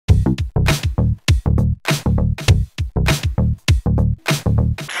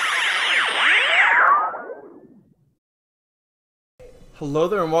Hello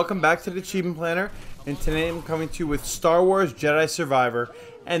there and welcome back to the Achievement Planner, and today I'm coming to you with Star Wars Jedi Survivor,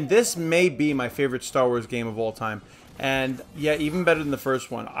 and this may be my favorite Star Wars game of all time, and yeah, even better than the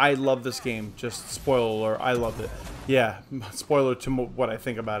first one. I love this game, just spoiler alert, I loved it. Yeah, spoiler to what I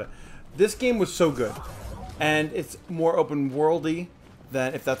think about it. This game was so good, and it's more open worldy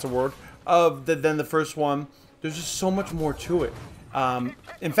than, if that's a word, than the first one. There's just so much more to it.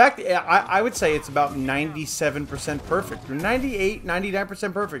 In fact, I would say it's about 97% perfect, or 98,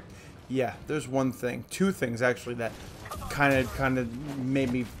 99% perfect. Yeah, there's two things actually that kind of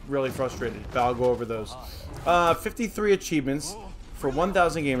made me really frustrated, but I'll go over those. 53 achievements for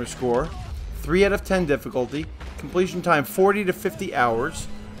 1,000 gamer score, 3 out of 10 difficulty, completion time 40 to 50 hours,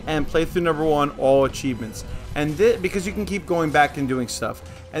 and playthrough number 1, all achievements. And because you can keep going back and doing stuff.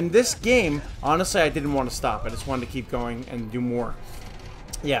 And this game, honestly, I didn't want to stop. I just wanted to keep going and do more.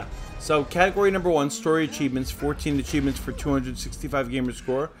 Yeah. So category number 1, story achievements, 14 achievements for 265 gamer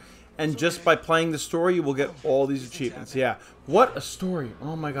score. And just by playing the story, you will get all these achievements. Yeah. What a story.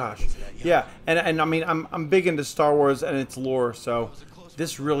 Oh my gosh. Yeah. And I mean, I'm big into Star Wars and its lore, so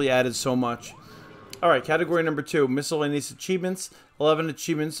this really added so much. All right, category number 2, miscellaneous achievements, 11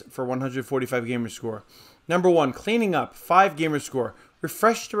 achievements for 145 gamer score. Number 1, cleaning up, 5 gamer score,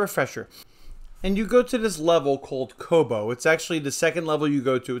 refresh to refresher. And you go to this level called Kobo. It's actually the second level you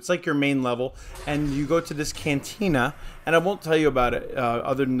go to. It's like your main level, and you go to this cantina, and I won't tell you about it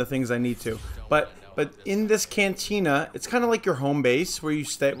other than the things I need to. But in this cantina, it's kind of like your home base where you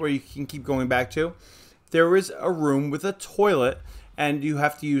stay, where you can keep going back to. There is a room with a toilet, and you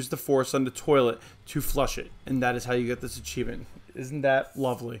have to use the force on the toilet to flush it, and that is how you get this achievement. Isn't that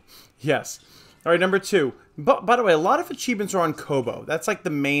lovely? Yes. All right, number 2. By the way, a lot of achievements are on Kobo. That's like the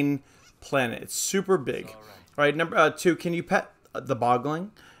main planet. It's super big. All right, number 2. Can you pet the bogling?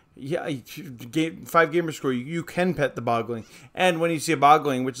 Yeah, 5 gamer score. You can pet the bogling, and when you see a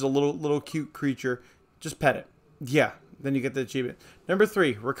bogling, which is a little cute creature, just pet it. Yeah, then you get the achievement. Number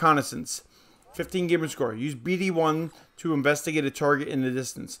 3, reconnaissance. 15 gamer score. Use BD1 to investigate a target in the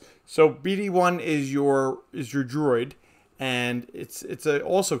distance. So BD1 is your droid, and it's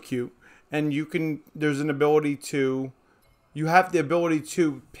also cute. And there's an ability to, you have the ability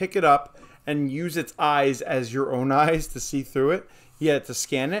to pick it up and use its eyes as your own eyes to see through it. Yeah, to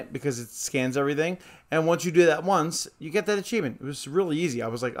scan it, because it scans everything. And once you do that once, you get that achievement. It was really easy. I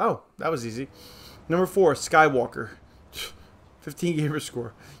was like, oh, that was easy. Number 4, Skywalker. 15 gamer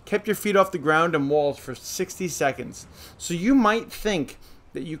score. Kept your feet off the ground and walls for 60 seconds. So you might think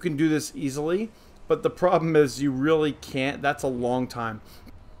that you can do this easily, but the problem is you really can't. That's a long time.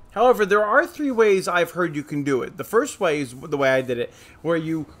 However, there are 3 ways I've heard you can do it. The first way is the way I did it, where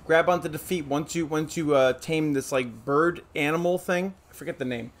you grab onto the feet once you tame this like bird animal thing. I forget the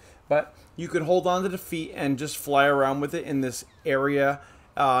name, but you can hold onto the feet and just fly around with it in this area.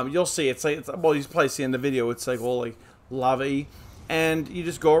 You'll see. Well, you probably see in the video. It's like all like lava-y, and you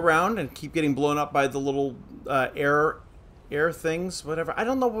just go around and keep getting blown up by the little air things, whatever. I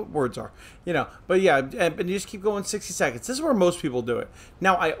don't know what words are, but yeah, and you just keep going 60 seconds. This is where most people do it.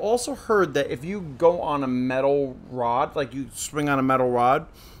 Now, I also heard that if you go on a metal rod, like you swing on a metal rod,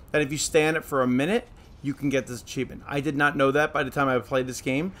 that if you stay on it for a minute, you can get this achievement. I did not know that by the time I played this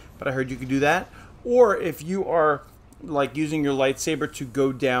game, but I heard you could do that. Or if you are like using your lightsaber to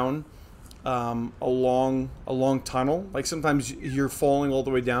go down a long tunnel, like sometimes you're falling all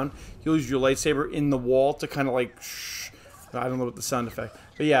the way down, you'll use your lightsaber in the wall to kind of like I don't know what the sound effect,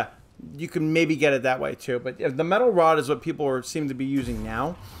 but yeah, you can maybe get it that way too. But the metal rod is what people seem to be using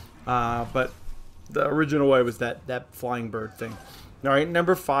now, but the original way was that flying bird thing. All right,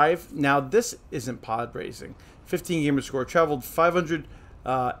 number 5. Now this isn't pod racing. 15 gamer score. Traveled 500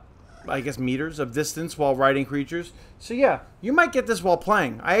 I guess meters of distance while riding creatures. So yeah, you might get this while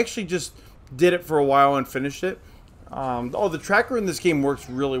playing. I actually just did it for a while and finished it. The tracker in this game works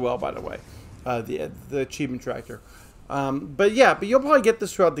really well, by the way. The achievement tracker. But you'll probably get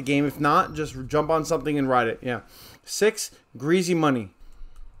this throughout the game. If not, just jump on something and ride it. Yeah. 6, greasy money.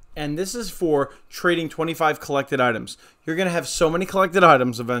 And this is for trading 25 collected items. You're going to have so many collected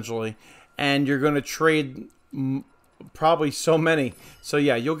items eventually, and you're going to trade probably so many. So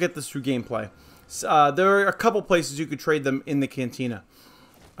yeah, you'll get this through gameplay. There are a couple places you could trade them in the cantina.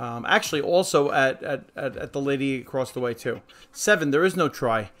 Actually, also at the lady across the way too. 7, there is no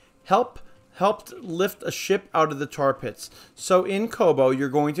try. Helped lift a ship out of the tar pits. So in Kobo, you're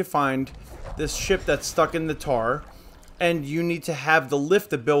going to find this ship that's stuck in the tar, and you need to have the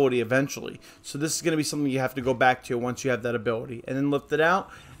lift ability eventually. So this is going to be something you have to go back to once you have that ability, and then lift it out.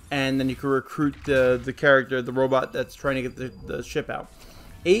 and then you can recruit the character, the robot that's trying to get the ship out.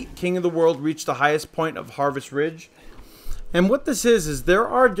 8, King of the World, reach the highest point of Harvest Ridge. And what this is there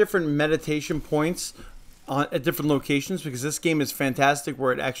are different meditation points at different locations, because this game is fantastic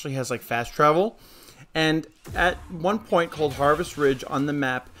where it actually has like fast travel. And at one point called Harvest Ridge on the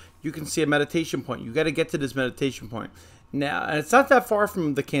map, you can see a meditation point. You got to get to this meditation point. Now, and it's not that far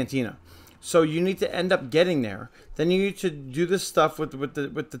from the cantina. So you need to end up getting there. Then you need to do this stuff with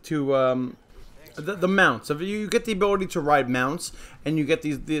the two the mounts. So you get the ability to ride mounts, and you get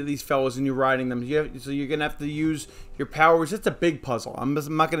these fellows, and you're riding them. So you're gonna have to use your powers. It's a big puzzle. I'm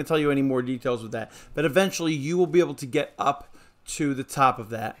not gonna tell you any more details with that. But eventually, you will be able to get up to the top of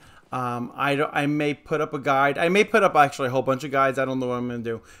that. I may put up a guide. I may put up actually a whole bunch of guides. I don't know what I'm gonna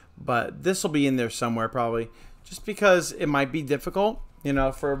do, but this will be in there somewhere probably, just because it might be difficult, you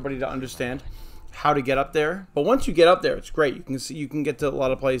know, for everybody to understand how to get up there. But once you get up there, it's great. You can get to a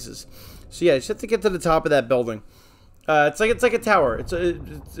lot of places. So yeah, you just have to get to the top of that building. It's like a tower.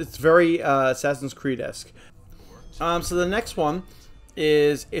 It's very Assassin's Creed-esque. So the next one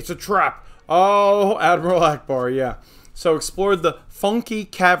is it's a trap. Oh, Admiral Akbar, yeah. So explore the Funky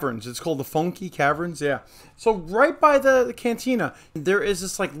Caverns. It's called the Funky Caverns, yeah. So right by the cantina, there is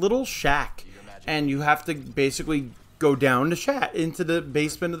this like little shack, and you have to basically go down the shack into the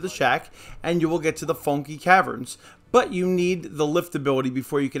basement of the shack, and you will get to the Funky Caverns. But you need the lift ability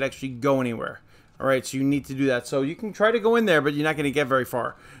before you can actually go anywhere. All right, so you need to do that. So you can try to go in there, but you're not going to get very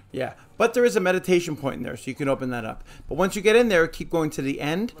far. Yeah, but there is a meditation point in there, so you can open that up. But once you get in there, keep going to the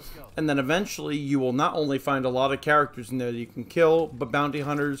end, and then eventually you will not only find a lot of characters in there that you can kill, but bounty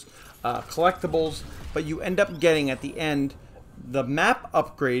hunters, collectibles, but you end up getting at the end the map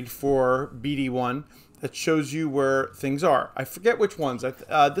upgrade for BD1 that shows you where things are. I forget which ones.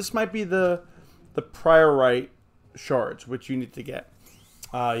 This might be the priorite shards, which you need to get.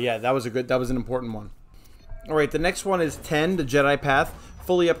 Yeah, that was an important one. All right, the next one is 10, the Jedi Path,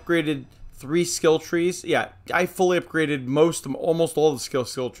 fully upgraded 3 skill trees. Yeah, I fully upgraded almost all the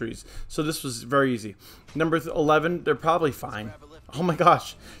skill trees, so this was very easy. Number 11, they're probably fine. Oh my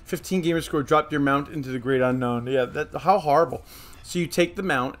gosh, 15 gamer score, dropped your mount into the great unknown. Yeah, how horrible. So you take the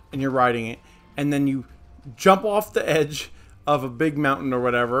mount and you're riding it, and then you jump off the edge of a big mountain or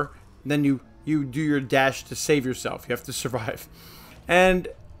whatever. Then you do your dash to save yourself. You have to survive. And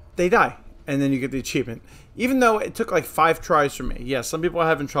they die. And then you get the achievement. Even though it took like 5 tries for me. Yeah, some people are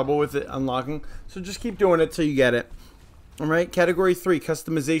having trouble with it unlocking. So just keep doing it till you get it. Alright, category 3,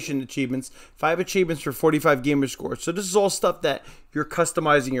 customization achievements. 5 achievements for 45 gamer score. So this is all stuff that you're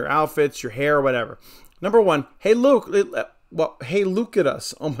customizing your outfits, your hair, whatever. Number 1, hey Luke, hey look at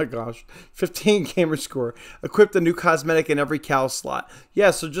us. Oh my gosh. 15 gamer score. Equip the new cosmetic in every Cal slot.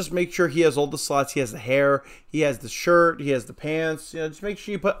 Yeah, so just make sure he has all the slots. He has the hair, he has the shirt, he has the pants. You know, just make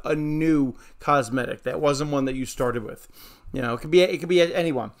sure you put a new cosmetic. That wasn't one that you started with. You know, it could be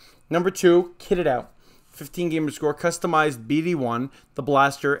anyone. Number 2, kit it out. 15 gamer score, customized BD1, the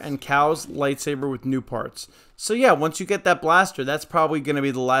blaster, and Cal's lightsaber with new parts. So yeah, once you get that blaster, that's probably going to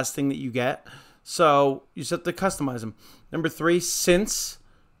be the last thing that you get. So you just have to customize them. Number 3, since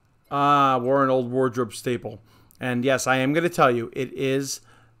we're an old wardrobe staple. And yes, I am going to tell you, it is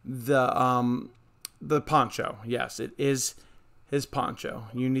the poncho. Yes, it is his poncho.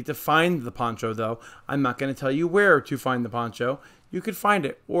 You need to find the poncho, though. I'm not going to tell you where to find the poncho. You could find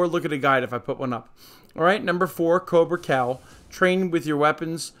it, or look at a guide if I put one up. All right, number 4, Cobra Cal. Train with your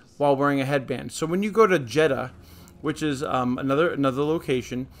weapons while wearing a headband. So when you go to Jeddah, which is another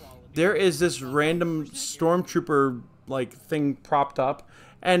location, there is this random stormtrooper like thing propped up,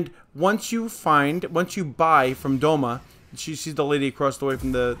 and once you buy from Doma, she's the lady across the way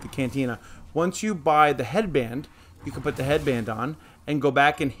from the cantina. Once you buy the headband, you can put the headband on and go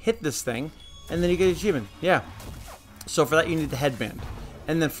back and hit this thing, and then you get an achievement. Yeah. So for that you need the headband.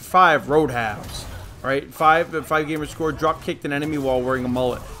 And then for 5, Roadhouse. All right, 5 gamer score, drop kicked an enemy while wearing a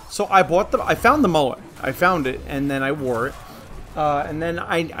mullet. So I found the mullet. I found it, and then I wore it. And then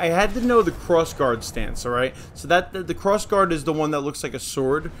I had to know the cross guard stance, all right? So the cross guard is the one that looks like a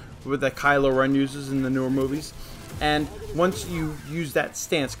sword that Kylo Ren uses in the newer movies. And once you use that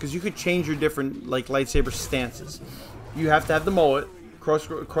stance, because you could change your different like lightsaber stances, you have to have the mullet,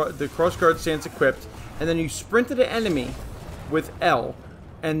 the cross guard stance equipped, and then you sprint to the enemy with L,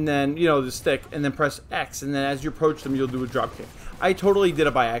 and then, you know, the stick, and then press X, and then as you approach them, you'll do a drop kick. I totally did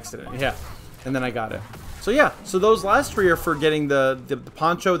it by accident, yeah, and then I got it. So yeah, so those last 3 are for getting the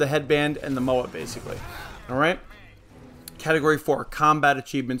poncho, the headband, and the mullet, basically. All right. Category 4, combat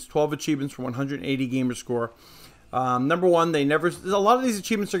achievements. 12 achievements for 180 gamer score. Number 1, a lot of these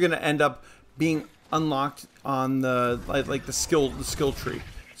achievements are going to end up being unlocked on the like the skill tree.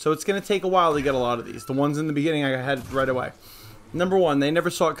 So it's going to take a while to get a lot of these. The ones in the beginning I had right away. Number 1, they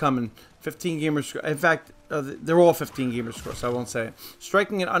never saw it coming. 15 gamer score. In fact, they're all 15 gamer scores, so I won't say it.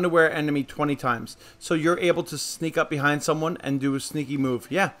 Striking an unaware enemy 20 times. So you're able to sneak up behind someone and do a sneaky move.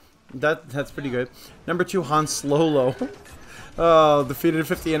 Yeah, that's pretty good. Number 2, Han Solo. Oh, defeated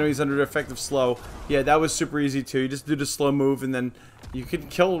 50 enemies under the effect of slow. Yeah, that was super easy too. You just do the slow move and then you can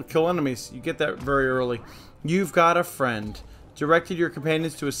kill enemies. You get that very early. You've got a friend. Directed your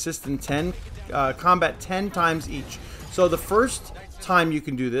companions to assist in combat 10 times each. So the first time you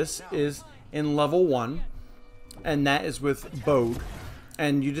can do this is in level 1, and that is with Bode.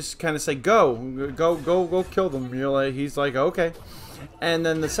 And you just kind of say, go kill them. You're like, he's like, okay. And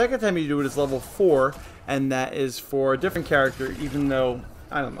then the second time you do it is level 4, and that is for a different character, even though,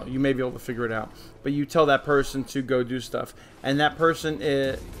 I don't know, you may be able to figure it out. But you tell that person to go do stuff. And that person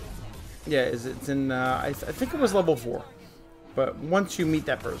is, yeah, it's in, I think it was level 4. But once you meet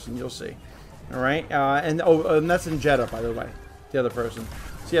that person, you'll see. Alright, and that's in Jedi, by the way, the other person.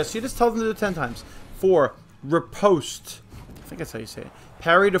 So yeah, so you just tell them to do it 10 times. 4, riposte. I think that's how you say it.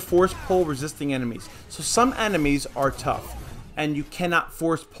 Parry to force pull resisting enemies. So some enemies are tough, and you cannot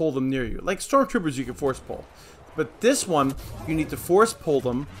force pull them near you. Like stormtroopers, you can force pull. But this one, you need to force pull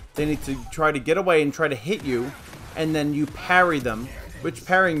them. They need to try to get away and try to hit you, and then you parry them, which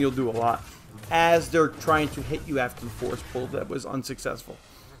parrying you'll do a lot, as they're trying to hit you after the force pull that was unsuccessful.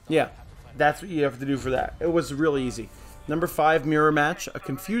 Yeah, that's what you have to do for that. It was really easy. Number 5, mirror match. A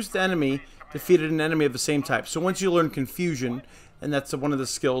confused enemy defeated an enemy of the same type. So once you learn confusion, and that's one of the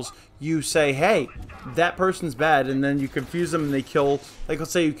skills, you say, hey, that person's bad, and then you confuse them and they kill, like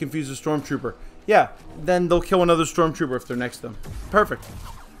let's say you confuse a stormtrooper. Yeah, then they'll kill another stormtrooper if they're next to them. Perfect.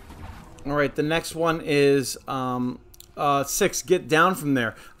 Alright, the next one is 6, get down from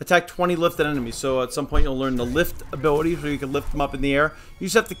there. Attack 20 lifted enemies. So at some point you'll learn the lift ability, so you can lift them up in the air. You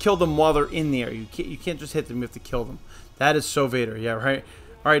just have to kill them while they're in the air. You can't just hit them, you have to kill them. That is so Vader, yeah, right?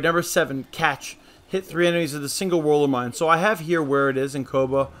 Alright, number 7, catch. Hit 3 enemies with a single roller mine. So I have here where it is in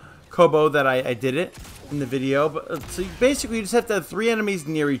Kobo that I did it in the video. But so basically you just have to have 3 enemies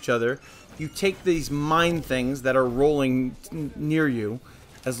near each other. You take these mine things that are rolling near you.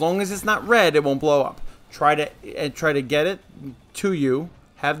 As long as it's not red, it won't blow up. Try to get it to you,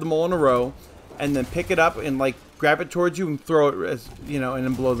 have them all in a row, and then pick it up and like grab it towards you and throw it, as you know, and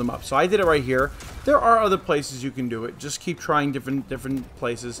then blow them up. So I did it right here. There are other places you can do it. Just keep trying different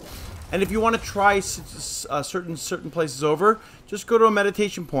places. And if you want to try certain places over, just go to a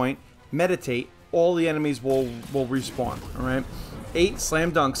meditation point, meditate. All the enemies will respawn. All right. 8,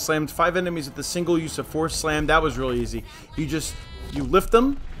 slam dunk. Slammed 5 enemies with a single use of force slam. That was really easy. You lift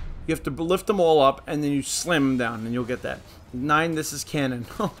them. You have to lift them all up, and then you slam them down, and you'll get that. 9, this is canon.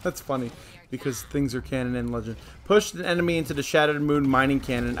 Oh, that's funny, because things are canon in Legend. Push an enemy into the Shattered Moon mining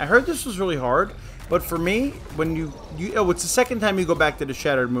cannon. I heard this was really hard, but for me, when it's the second time you go back to the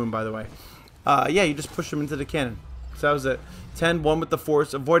Shattered Moon, by the way. Yeah, you just push them into the cannon. So that was it. 10, 1 with the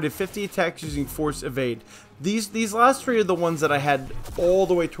force. Avoided 50 attacks using force evade. These last 3 are the ones that I had all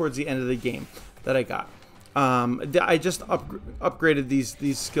the way towards the end of the game that I got. I just upgraded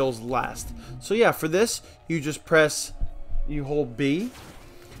these skills last. So yeah, for this, you just you hold B,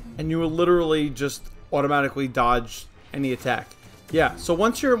 and you will literally just automatically dodge any attack. Yeah. So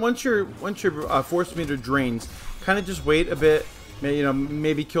once your force meter drains, kind of just wait a bit,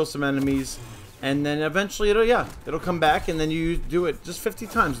 maybe kill some enemies, and then eventually it'll come back, and then you do it just 50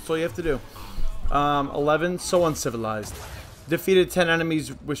 times. That's all you have to do. 11, so uncivilized. Defeated 10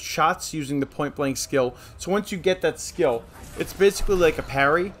 enemies with shots using the point-blank skill. So once you get that skill, it's basically like a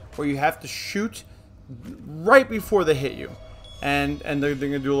parry where you have to shoot right before they hit you, and they're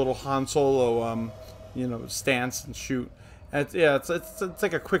gonna do a little Han Solo, stance and shoot. And it's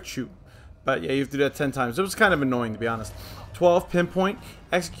like a quick shoot, but yeah, you have to do that 10 times. It was kind of annoying, to be honest. 12, pinpoint.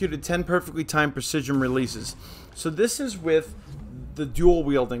 Executed 10 perfectly timed precision releases. So this is with the dual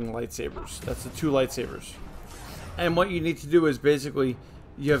wielding lightsabers. That's the 2 lightsabers. And what you need to do is basically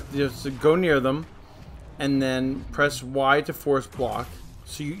you have to go near them and then press Y to force block.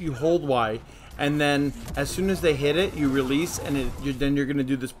 So you hold Y, and then as soon as they hit it, you release, and then you're going to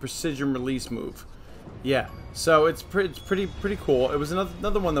do this precision release move. Yeah, so it's pretty cool. It was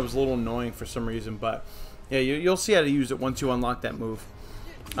another one that was a little annoying for some reason, but yeah, you'll see how to use it once you unlock that move.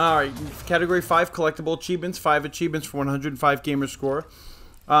 Alright, category 5, collectible achievements. 5 achievements for 105 gamer score.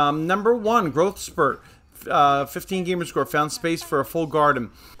 Number 1, growth spurt. 15 gamer score. Found space for a full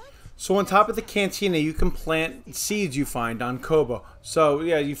garden. So on top of the cantina, you can plant seeds you find on Kobo. So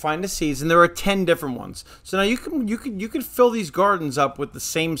yeah, you find the seeds, and there are 10 different ones. So now you can fill these gardens up with the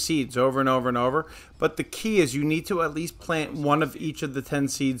same seeds over and over and over. But the key is you need to at least plant one of each of the 10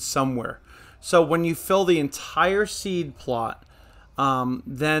 seeds somewhere. So when you fill the entire seed plot,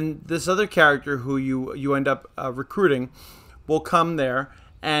 then this other character who you end up recruiting will come there,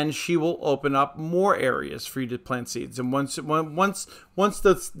 and she will open up more areas for you to plant seeds. And once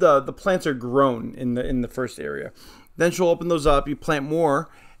the plants are grown in the first area, then she'll open those up. You plant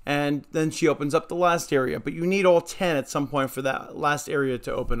more, and then she opens up the last area. But you need all 10 at some point for that last area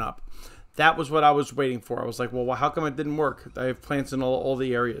to open up. That was what I was waiting for. I was like, well, how come it didn't work? I have plants in all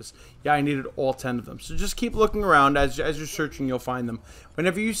the areas. Yeah, I needed all 10 of them. So just keep looking around. As you're searching, you'll find them.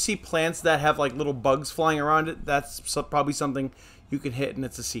 Whenever you see plants that have like little bugs flying around it, that's probably something you can hit, and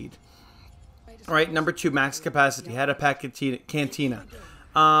it's a seed. All right, number 2, max capacity. How to pack cantina.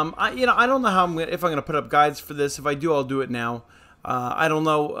 I don't know how if I'm gonna put up guides for this. If I do, I'll do it now. I don't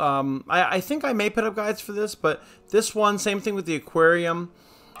know. I think I may put up guides for this, but this one, same thing with the aquarium.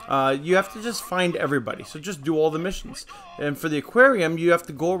 You have to just find everybody. So just do all the missions. And for the aquarium, you have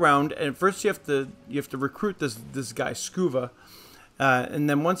to go around, and first you have to recruit this guy Scuba, and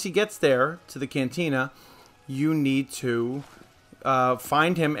then once he gets there to the cantina, you need to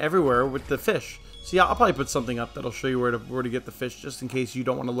find him everywhere with the fish. So yeah, I'll probably put something up that'll show you where to get the fish, just in case you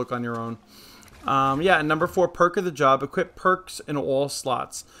don't want to look on your own. Yeah, and number 4, perk of the job. Equip perks in all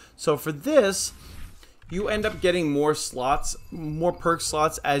slots. So for this, you end up getting more slots, more perk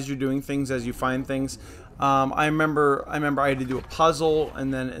slots as you're doing things, as you find things. I remember I had to do a puzzle,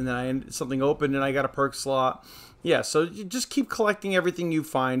 and then something opened and I got a perk slot. Yeah, so you just keep collecting everything you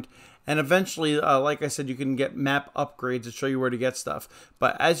find. And eventually, like I said, you can get map upgrades to show you where to get stuff.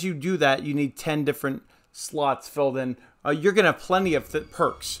 But as you do that, you need 10 different slots filled in. You're going to have plenty of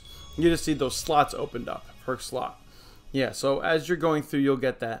perks. You just need those slots opened up. Perk slot. Yeah, so as you're going through, you'll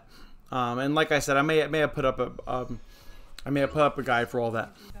get that. And like I said, I may have put up a guide for all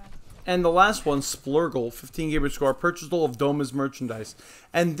that. And the last one, Splurgle, 15 gamer score, purchase all of Doma's merchandise.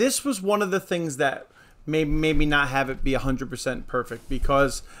 And this was one of the things that made me not have it be 100% perfect,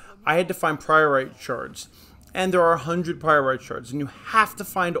 because I had to find priorite shards, and there are 100 priorite shards, and you have to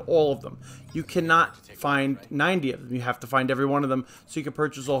find all of them. You cannot find 90 of them. You have to find every one of them so you can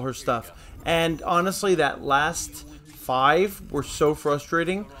purchase all her stuff. And honestly, that last 5 were so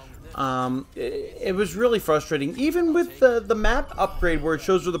frustrating. It was really frustrating, even with the map upgrade where it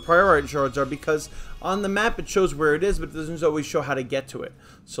shows where the priorite shards are, because on the map it shows where it is, but it doesn't always show how to get to it.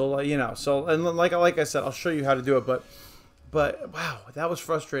 So and like I said, I'll show you how to do it, but wow, that was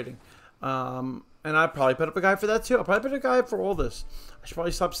frustrating. And I probably put up a guide for that too. I'll probably put a guide for all this. I should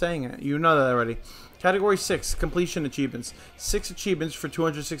probably stop saying it. You know that already. Category 6, completion achievements. 6 achievements for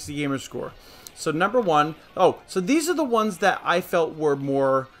 260 gamer score. So number 1, so these are the ones that I felt were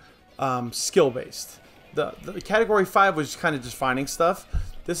more skill-based. The category 5 was kind of just finding stuff.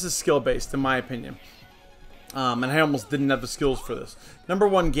 This is skill-based, in my opinion. And I almost didn't have the skills for this. Number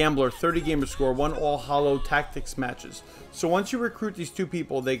 1, Gambler, 30 gamer score, 1 all hollow tactics matches. So once you recruit these 2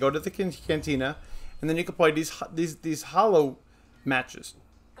 people, they go to the cantina, and then you can play these hollow matches.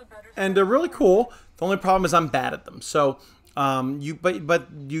 And they're really cool. The only problem is I'm bad at them. So you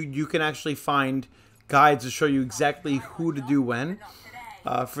can actually find guides to show you exactly who to do when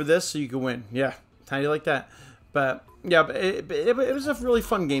for this, so you can win. Yeah, tiny like that. But yeah, it was a really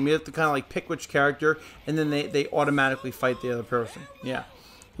fun game. You have to kind of like pick which character, and then they automatically fight the other person. Yeah,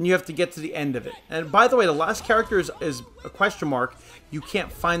 and you have to get to the end of it. And by the way, the last character is a question mark. You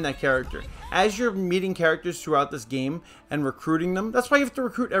can't find that character. As you're meeting characters throughout this game and recruiting them, that's why you have to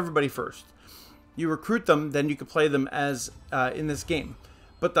recruit everybody first. You recruit them, then you can play them as in this game.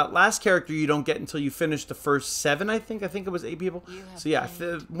 But that last character you don't get until you finish the first 7, I think. I think it was 8 people. So yeah,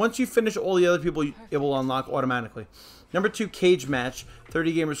 once you finish all the other people, it will unlock automatically. Number 2, cage match.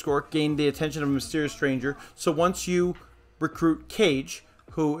 30 gamer score. Gain the attention of a mysterious stranger. So once you recruit Cage,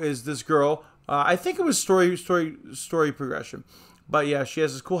 who is this girl, I think it was story progression. But yeah, she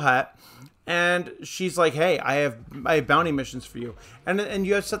has this cool hat. And she's like, hey, I have bounty missions for you. And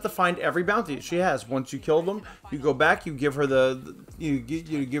you have to find every bounty she has. Once you kill them, you go back, you give her you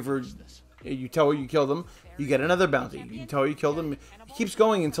tell her you kill them, you get another bounty. You tell her you kill them. It keeps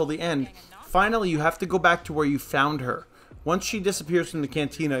going until the end. Finally, you have to go back to where you found her. Once she disappears from the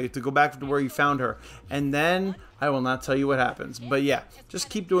cantina, you have to go back to where you found her. And then I will not tell you what happens. But yeah, just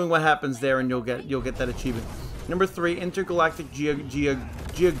keep doing what happens there and you'll get that achievement. Number 3, intergalactic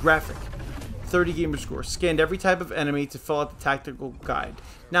geographic. 30 gamer score. Scanned every type of enemy to fill out the tactical guide.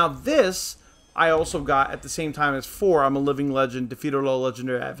 Now this I also got, at the same time as 4, I'm a living legend, defeated all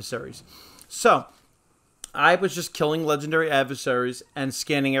legendary adversaries. So I was just killing legendary adversaries and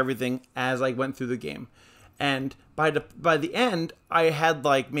scanning everything as I went through the game. And by the end, I had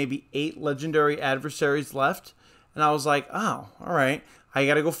like maybe 8 legendary adversaries left. And I was like, oh, all right, I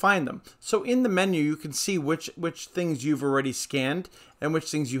got to go find them. So in the menu, you can see which things you've already scanned and which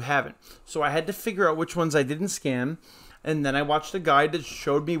things you haven't. So I had to figure out which ones I didn't scan. And then I watched a guide that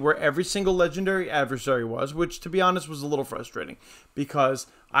showed me where every single legendary adversary was, which, to be honest, was a little frustrating because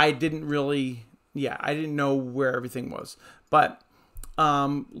I didn't really, I didn't know where everything was. But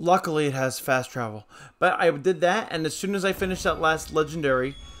luckily, it has fast travel. But I did that, and as soon as I finished that last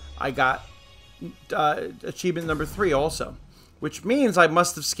legendary, I got achievement number 3 also, which means I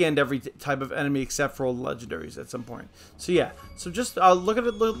must have scanned every type of enemy except for all the legendaries at some point. So yeah, so just look at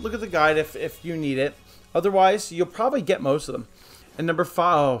the guide if you need it. Otherwise, you'll probably get most of them. And number 5,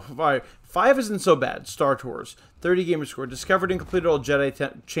 all right, 5 isn't so bad. Star Tours, 30 gamer score, discovered and completed all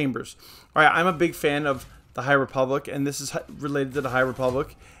Jedi chambers. All right, I'm a big fan of the High Republic, and this is related to the High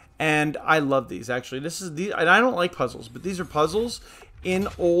Republic, and I love these actually. And I don't like puzzles, but these are puzzles in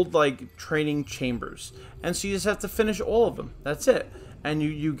old like training chambers, and so you just have to finish all of them. That's it, and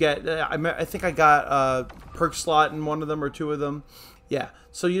you get. I think I got a perk slot in one of them or 2 of them. Yeah,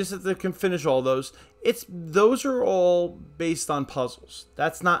 so you just have to finish all those. Those are all based on puzzles.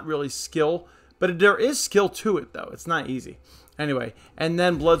 That's not really skill, but there is skill to it though. It's not easy. Anyway, and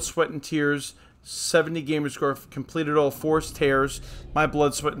then Blood, Sweat, and Tears. 70 gamer score, completed all Force Tears. My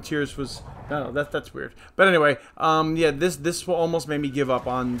Blood, Sweat, and Tears was, no, that's weird. But anyway, yeah, this almost made me give up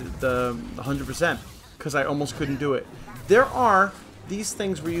on the 100% because I almost couldn't do it. There are these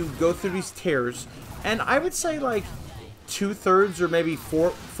things where you go through these tears, and I would say like 2/3 or maybe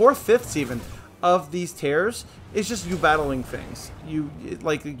 4/5 even of these tears is just you battling things.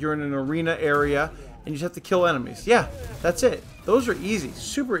 Like you're in an arena area and you just have to kill enemies. Yeah, that's it. Those are easy,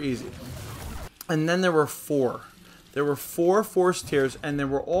 super easy. And then there were 4. There were 4 Force Tears, and they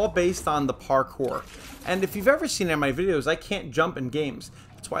were all based on the parkour. And if you've ever seen any of my videos, I can't jump in games.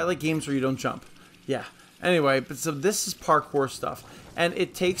 That's why I like games where you don't jump. Yeah. Anyway, but so this is parkour stuff, and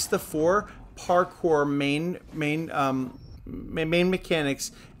it takes the 4 parkour main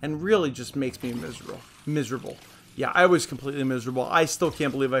mechanics and really just makes me miserable. Yeah, I was completely miserable. I still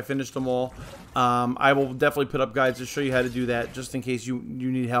can't believe I finished them all. I will definitely put up guides to show you how to do that, just in case you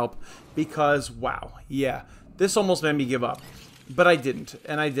need help. Because, wow, yeah, this almost made me give up. But I didn't,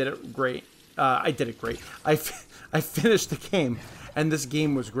 and I did it great. I finished the game, and this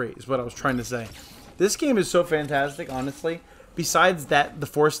game was great, is what I was trying to say. This game is so fantastic, honestly. Besides that, the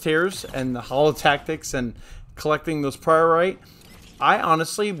Force Tears and the Holo Tactics and collecting those priorite, I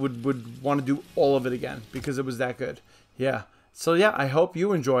honestly would want to do all of it again because it was that good. Yeah. So yeah, I hope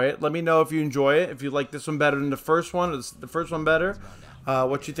you enjoy it. Let me know if you enjoy it. If you like this one better than the first one, or the first one better.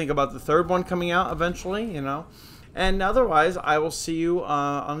 What you think about the third one coming out eventually, you know. And otherwise, I will see you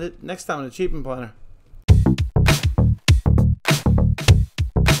on the next time on Achievement Planner.